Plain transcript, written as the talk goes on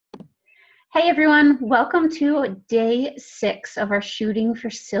Hey everyone, welcome to day 6 of our Shooting for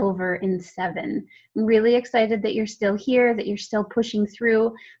Silver in 7. I'm really excited that you're still here, that you're still pushing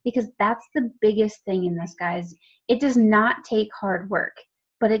through, because that's the biggest thing in this, guys. It does not take hard work,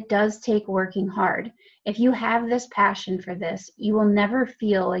 but it does take working hard. If you have this passion for this, you will never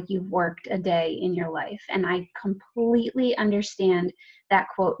feel like you've worked a day in your life. And I completely understand that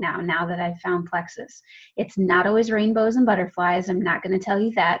quote now that I've found Plexus. It's not always rainbows and butterflies. I'm not going to tell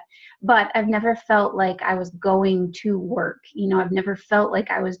you that. But I've never felt like I was going to work. I've never felt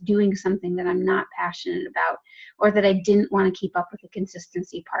like I was doing something that I'm not passionate about, or that I didn't want to keep up with the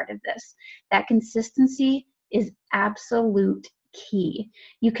consistency part of this. That consistency is absolute key.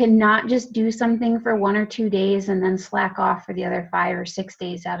 You cannot just do something for 1 or 2 days and then slack off for the other 5 or 6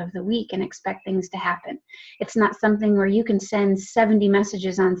 days out of the week and expect things to happen. It's not something where you can send 70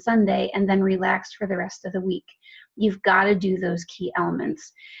 messages on Sunday and then relax for the rest of the week. You've got to do those key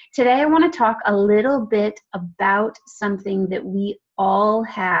elements. Today, I want to talk a little bit about something that we all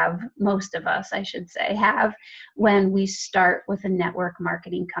have, most of us, I should say, have when we start with a network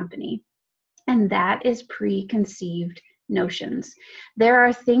marketing company. And that is preconceived notions. There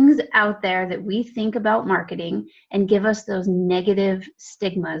are things out there that we think about marketing and give us those negative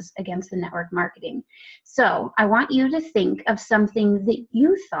stigmas against the network marketing. So I want you to think of something that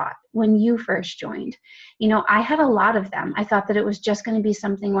you thought when you first joined. I had a lot of them. I thought that it was just going to be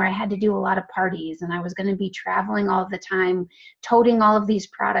something where I had to do a lot of parties and I was going to be traveling all the time, toting all of these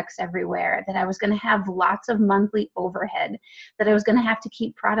products everywhere, that I was going to have lots of monthly overhead, that I was going to have to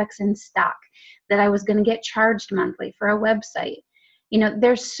keep products in stock, that I was going to get charged monthly for a website.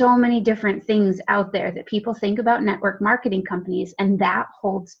 There's so many different things out there that people think about network marketing companies, and that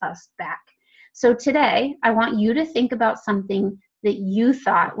holds us back. So today, I want you to think about something that you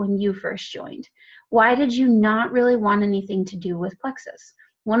thought when you first joined. Why did you not really want anything to do with Plexus?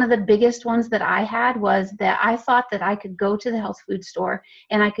 One of the biggest ones that I had was that I thought that I could go to the health food store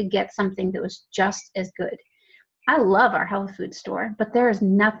and I could get something that was just as good. I love our health food store, but there is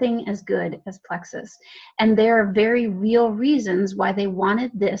nothing as good as Plexus. And there are very real reasons why they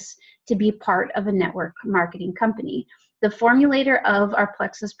wanted this to be part of a network marketing company. The formulator of our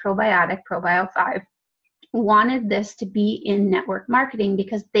Plexus probiotic, ProBio5, wanted this to be in network marketing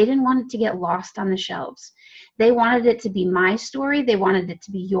because they didn't want it to get lost on the shelves. They wanted it to be my story. They wanted it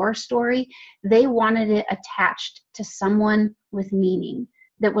to be your story. They wanted it attached to someone with meaning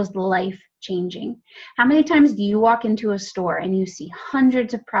that was life-changing. How many times do you walk into a store and you see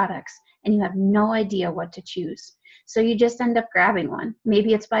hundreds of products and you have no idea what to choose? So you just end up grabbing one.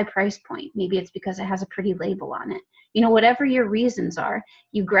 Maybe it's by price point. Maybe it's because it has a pretty label on it. Whatever your reasons are,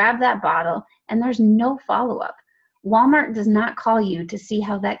 you grab that bottle and there's no follow-up. Walmart does not call you to see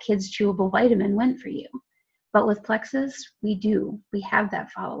how that kid's chewable vitamin went for you. But with Plexus, we do. We have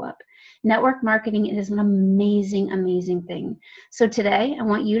that follow-up. Network marketing is an amazing, amazing thing. So today, I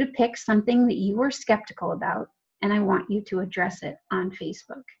want you to pick something that you were skeptical about, and I want you to address it on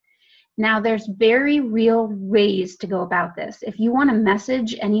Facebook. Now, there's very real ways to go about this. If you want to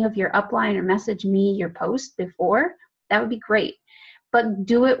message any of your upline or message me your post before, that would be great. But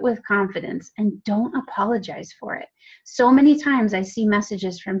do it with confidence and don't apologize for it. So many times I see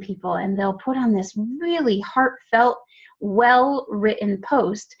messages from people and they'll put on this really heartfelt, well-written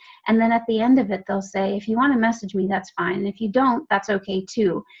post, and then at the end of it they'll say, if you want to message me, that's fine. And if you don't, that's okay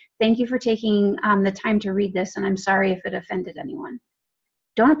too. Thank you for taking the time to read this, and I'm sorry if it offended anyone.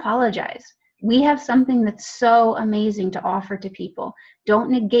 Don't apologize. We have something that's so amazing to offer to people. Don't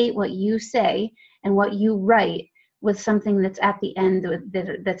negate what you say and what you write with something that's at the end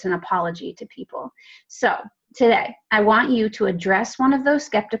that's an apology to people. So today, I want you to address one of those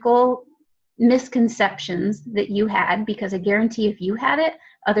skeptical misconceptions that you had, because I guarantee if you had it,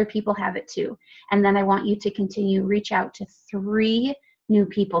 other people have it too. And then I want you to continue reach out to 3 new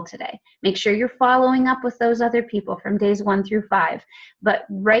people today. Make sure you're following up with those other people from days 1 through 5, but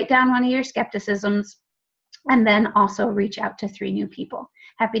write down one of your skepticisms and then also reach out to 3 new people.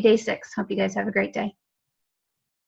 Happy day 6. Hope you guys have a great day.